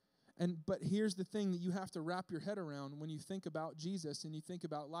 But here's the thing that you have to wrap your head around when you think about Jesus and you think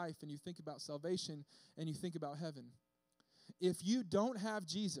about life and you think about salvation and you think about heaven. If you don't have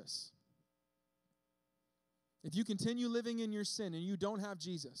Jesus, if you continue living in your sin and you don't have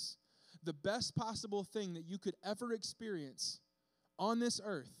Jesus, the best possible thing that you could ever experience on this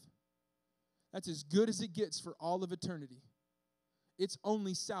earth, that's as good as it gets for all of eternity. It's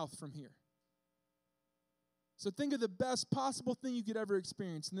only south from here. So think of the best possible thing you could ever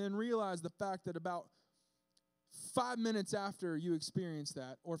experience, and then realize the fact that about 5 minutes after you experience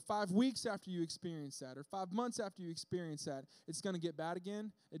that, or 5 weeks after you experience that, or 5 months after you experience that, it's going to get bad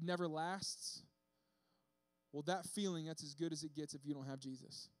again. It never lasts. Well, that feeling, that's as good as it gets if you don't have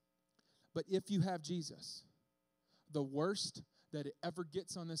Jesus. But if you have Jesus, the worst that it ever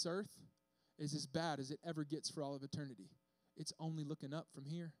gets on this earth is as bad as it ever gets for all of eternity. It's only looking up from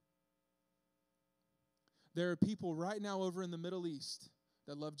here. There are people right now over in the Middle East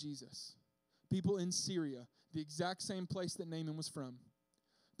that love Jesus. People in Syria, the exact same place that Naaman was from.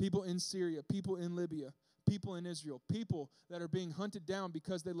 People in Syria, people in Libya, people in Israel, people that are being hunted down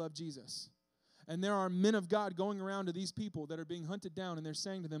because they love Jesus. And there are men of God going around to these people that are being hunted down, and they're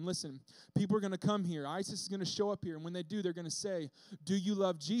saying to them, listen, people are going to come here. ISIS is going to show up here, and when they do, they're going to say, do you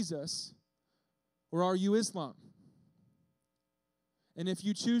love Jesus or are you Islam? And if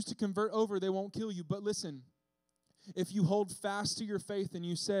you choose to convert over, they won't kill you. But listen, if you hold fast to your faith and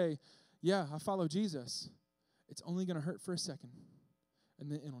you say, yeah, I follow Jesus, it's only going to hurt for a second,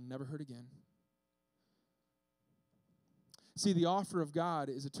 and then it'll never hurt again. See, the offer of God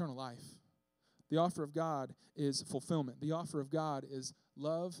is eternal life. The offer of God is fulfillment. The offer of God is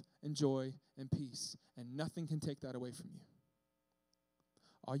love and joy and peace, and nothing can take that away from you.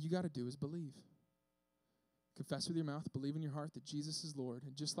 All you got to do is believe. Confess with your mouth, believe in your heart that Jesus is Lord,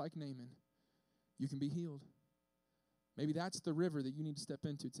 and just like Naaman, you can be healed. Maybe that's the river that you need to step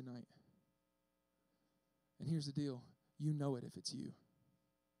into tonight. And here's the deal. you know it if it's you.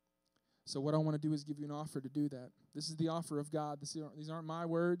 So what I want to do is give you an offer to do that. This is the offer of God. These aren't my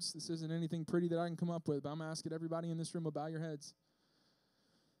words. This isn't anything pretty that I can come up with, but I'm asking everybody in this room to bow your heads.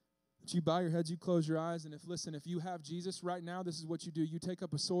 If you bow your heads, you close your eyes, and if you have Jesus right now, this is what you do. You take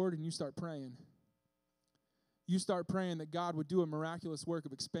up a sword and you start praying. You start praying that God would do a miraculous work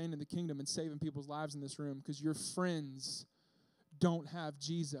of expanding the kingdom and saving people's lives in this room because your friends don't have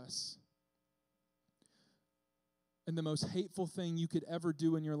Jesus. And the most hateful thing you could ever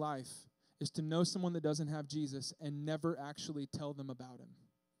do in your life is to know someone that doesn't have Jesus and never actually tell them about him.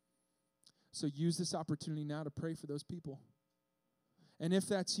 So use this opportunity now to pray for those people. And if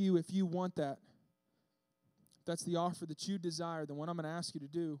that's you, if you want that, if that's the offer that you desire, then what I'm going to ask you to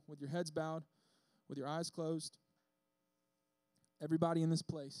do, with your heads bowed, with your eyes closed, everybody in this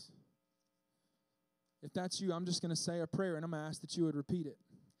place, if that's you, I'm just going to say a prayer, and I'm going to ask that you would repeat it.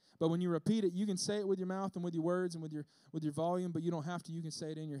 But when you repeat it, you can say it with your mouth and with your words and with your volume, but you don't have to. You can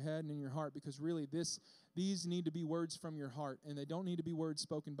say it in your head and in your heart, because really these need to be words from your heart, and they don't need to be words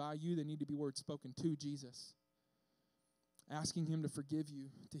spoken by you. They need to be words spoken to Jesus, asking him to forgive you,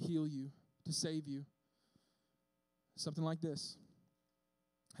 to heal you, to save you. Something like this.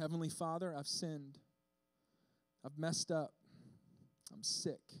 Heavenly Father, I've sinned. I've messed up. I'm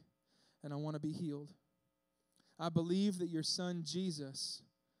sick, and I want to be healed. I believe that your son Jesus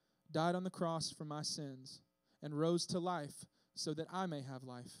died on the cross for my sins and rose to life so that I may have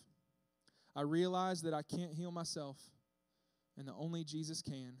life. I realize that I can't heal myself, and that only Jesus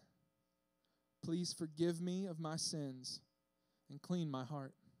can. Please forgive me of my sins and clean my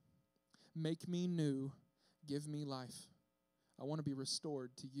heart. Make me new. Give me life. I want to be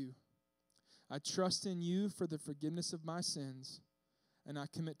restored to you. I trust in you for the forgiveness of my sins, and I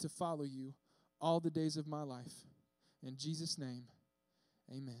commit to follow you all the days of my life. In Jesus' name,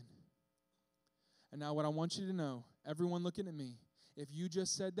 amen. And now what I want you to know, everyone looking at me, if you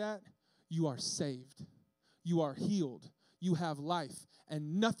just said that, you are saved. You are healed. You have life,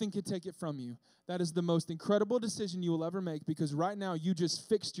 and nothing can take it from you. That is the most incredible decision you will ever make, because right now you just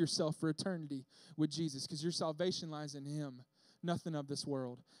fixed yourself for eternity with Jesus, because your salvation lies in him, nothing of this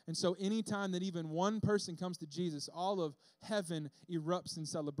world. And so anytime that even one person comes to Jesus, all of heaven erupts in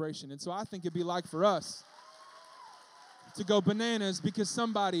celebration. And so I think it'd be like for us to go bananas because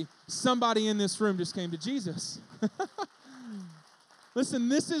somebody in this room just came to Jesus. Listen,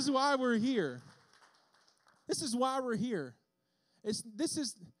 this is why we're here. This is why we're here. This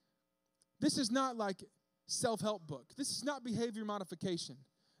is not like self-help book. This is not behavior modification.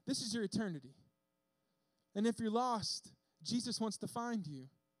 This is your eternity. And if you're lost, Jesus wants to find you.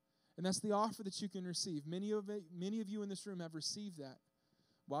 And that's the offer that you can receive. Many of you in this room have received that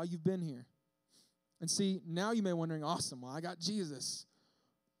while you've been here. And see, now you may be wondering, awesome, well, I got Jesus.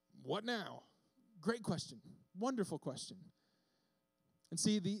 What now? Great question. Wonderful question. And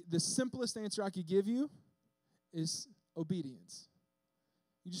see, the simplest answer I could give you is obedience.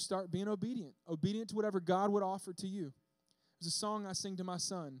 You just start being obedient to whatever God would offer to you. There's a song I sing to my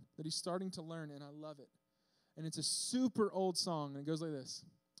son that he's starting to learn, and I love it. And it's a super old song, and it goes like this.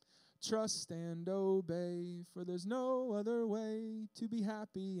 Trust and obey, for there's no other way to be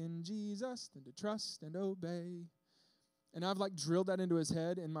happy in Jesus than to trust and obey. And I've drilled that into his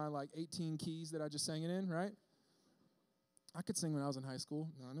head in my 18 keys that I just sang it in, right? I could sing when I was in high school,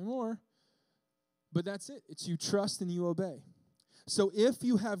 not anymore. But that's it. It's you trust and you obey. So if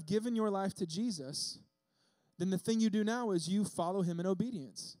you have given your life to Jesus, then the thing you do now is you follow him in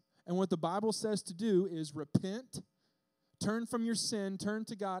obedience. And what the Bible says to do is repent, turn from your sin, turn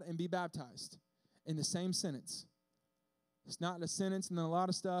to God, and be baptized in the same sentence. It's not a sentence and then a lot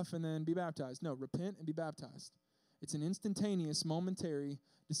of stuff and then be baptized. No, repent and be baptized. It's an instantaneous, momentary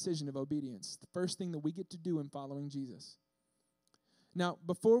decision of obedience. The first thing that we get to do in following Jesus. Now,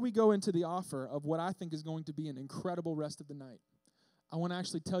 before we go into the offer of what I think is going to be an incredible rest of the night, I want to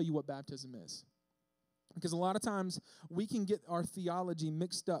actually tell you what baptism is. Because a lot of times we can get our theology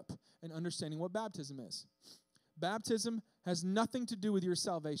mixed up in understanding what baptism is. Baptism has nothing to do with your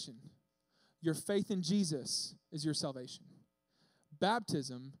salvation. Your faith in Jesus is your salvation.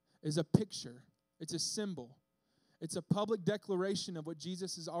 Baptism is a picture. It's a symbol. It's a public declaration of what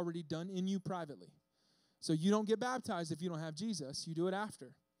Jesus has already done in you privately. So you don't get baptized if you don't have Jesus. You do it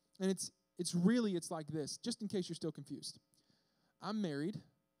after. And it's like this, just in case you're still confused. I'm married.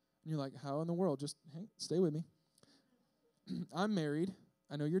 And you're like, how in the world? Just stay with me. I'm married.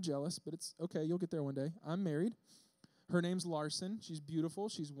 I know you're jealous, but it's okay. You'll get there one day. I'm married. Her name's Larson. She's beautiful.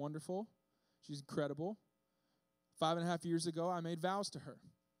 She's wonderful. She's incredible. 5.5 years ago, I made vows to her.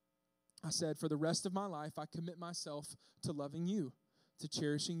 I said, for the rest of my life, I commit myself to loving you, to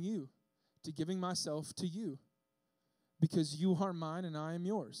cherishing you, to giving myself to you. because you are mine and I am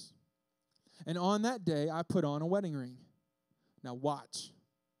yours. And on that day, I put on a wedding ring. Now watch.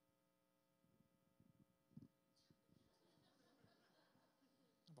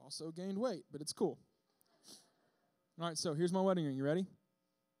 I've also gained weight, but it's cool. All right, so here's my wedding ring. You ready?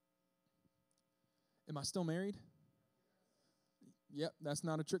 Am I still married? Yep, that's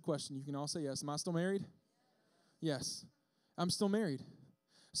not a trick question. You can all say yes. Am I still married? Yes, I'm still married.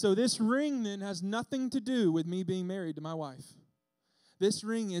 So this ring then has nothing to do with me being married to my wife. This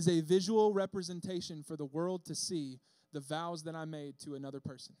ring is a visual representation for the world to see the vows that I made to another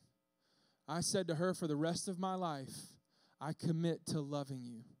person. I said to her, for the rest of my life, I commit to loving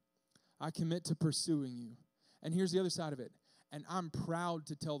you. I commit to pursuing you. And here's the other side of it. And I'm proud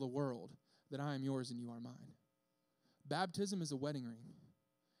to tell the world that I am yours and you are mine. Baptism is a wedding ring.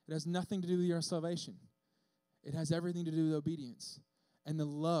 It has nothing to do with your salvation. It has everything to do with obedience and the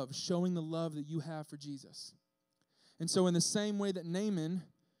love, showing the love that you have for Jesus. And so in the same way that Naaman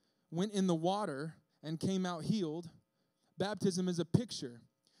went in the water and came out healed, baptism is a picture.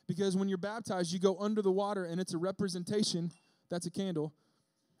 Because when you're baptized, you go under the water and it's a representation. That's a candle.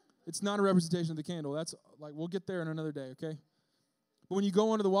 It's not a representation of the candle. That's like, we'll get there in another day, okay? But when you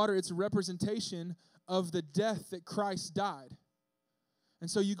go under the water, it's a representation of the death that Christ died. And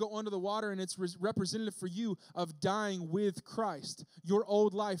so you go under the water, and it's representative for you of dying with Christ. Your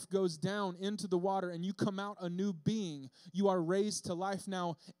old life goes down into the water, and you come out a new being. You are raised to life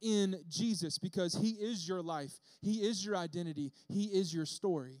now in Jesus because He is your life. He is your identity. He is your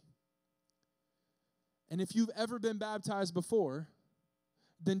story. And if you've ever been baptized before,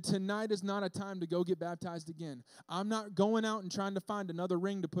 then tonight is not a time to go get baptized again. I'm not going out and trying to find another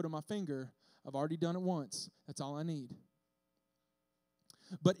ring to put on my finger. I've already done it once. That's all I need.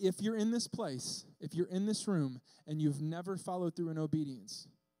 But if you're in this place, if you're in this room, and you've never followed through in obedience,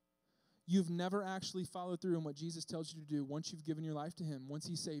 you've never actually followed through in what Jesus tells you to do once you've given your life to Him, once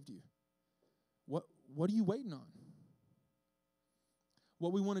He saved you, what are you waiting on?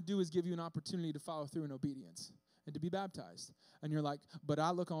 What we want to do is give you an opportunity to follow through in obedience and to be baptized. And you're like, but I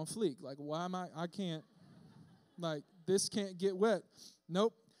look on fleek. Like, why am I can't, like, this can't get wet.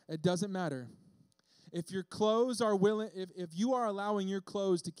 Nope, it doesn't matter. If your clothes are willing, if you are allowing your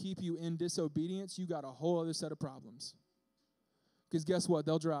clothes to keep you in disobedience, you got a whole other set of problems. Because guess what?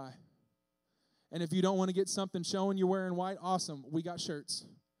 They'll dry. And if you don't want to get something showing you're wearing white, awesome. We got shirts.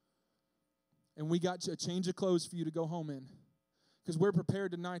 And we got a change of clothes for you to go home in. Because we're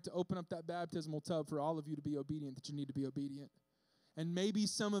prepared tonight to open up that baptismal tub for all of you to be obedient, that you need to be obedient. And maybe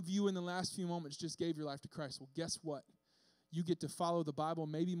some of you in the last few moments just gave your life to Christ. Well, guess what? You get to follow the Bible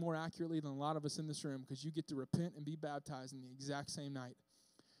maybe more accurately than a lot of us in this room because you get to repent and be baptized in the exact same night.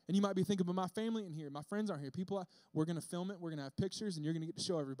 And you might be thinking, but my family in here, my friends aren't here. People, we're going to film it. We're going to have pictures, and you're going to get to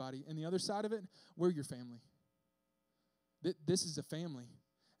show everybody. And the other side of it, we're your family. This is a family.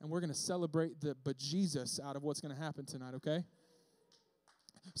 And we're going to celebrate the bejesus out of what's going to happen tonight, okay?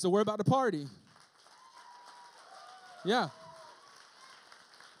 So we're about to party. Yeah.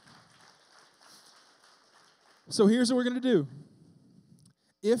 So here's what we're going to do.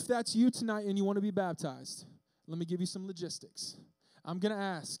 If that's you tonight and you want to be baptized, let me give you some logistics. I'm going to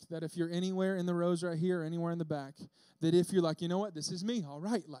ask that if you're anywhere in the rows right here or anywhere in the back, that if you're like, you know what, this is me, all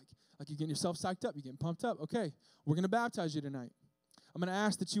right, like you're getting yourself psyched up, you're getting pumped up, okay, we're going to baptize you tonight. I'm going to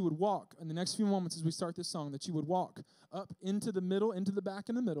ask that you would walk in the next few moments as we start this song, that you would walk up into the middle, into the back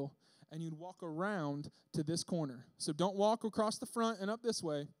and the middle, and you'd walk around to this corner. So don't walk across the front and up this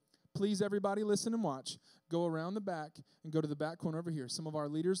way. Please, everybody, listen and watch. Go around the back and go to the back corner over here. Some of our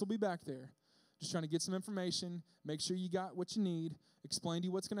leaders will be back there just trying to get some information, make sure you got what you need, explain to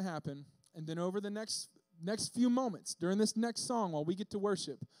you what's going to happen. And then over the next few moments, during this next song, while we get to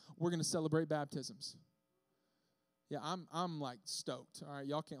worship, we're going to celebrate baptisms. Yeah, I'm like stoked. All right,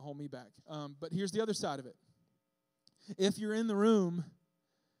 y'all can't hold me back. But here's the other side of it. If you're in the room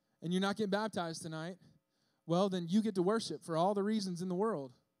and you're not getting baptized tonight, well, then you get to worship for all the reasons in the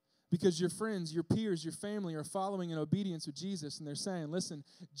world. Because your friends, your peers, your family are following in obedience with Jesus, and they're saying, listen,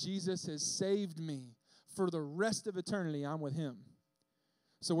 Jesus has saved me. For the rest of eternity, I'm with Him.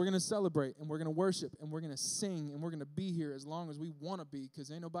 So we're going to celebrate, and we're going to worship, and we're going to sing, and we're going to be here as long as we want to be,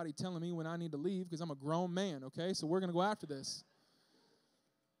 because ain't nobody telling me when I need to leave, because I'm a grown man, okay? So we're going to go after this.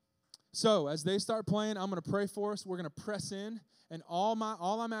 So as they start playing, I'm going to pray for us. We're going to press in, and all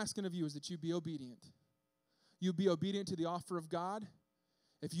I'm asking of you is that you be obedient. You be obedient to the offer of God.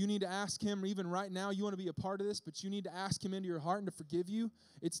 If you need to ask Him, even right now, you want to be a part of this, but you need to ask Him into your heart and to forgive you,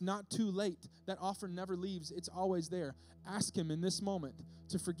 it's not too late. That offer never leaves. It's always there. Ask Him in this moment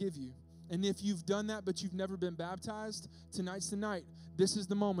to forgive you. And if you've done that, but you've never been baptized, tonight's the night This is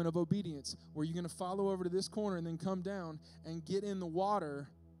the moment of obedience where you're going to follow over to this corner and then come down and get in the water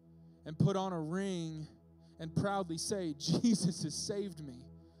and put on a ring and proudly say, Jesus has saved me.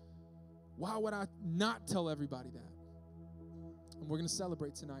 Why would I not tell everybody that? And we're going to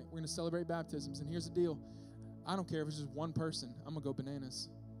celebrate tonight. We're going to celebrate baptisms. And here's the deal. I don't care if it's just one person. I'm going to go bananas.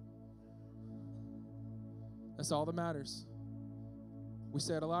 That's all that matters. We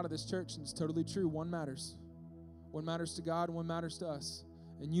say it a lot of this church, and it's totally true. One matters. One matters to God, and one matters to us.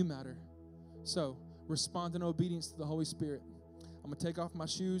 And you matter. So, respond in obedience to the Holy Spirit. I'm going to take off my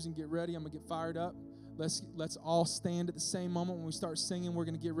shoes and get ready. I'm going to get fired up. Let's all stand at the same moment when we start singing. We're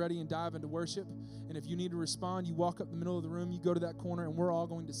going to get ready and dive into worship. And if you need to respond, you walk up the middle of the room, you go to that corner, and we're all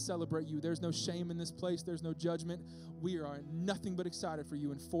going to celebrate you. There's no shame in this place. There's no judgment. We are nothing but excited for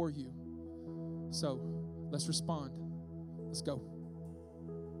you and for you. So, let's respond. Let's go.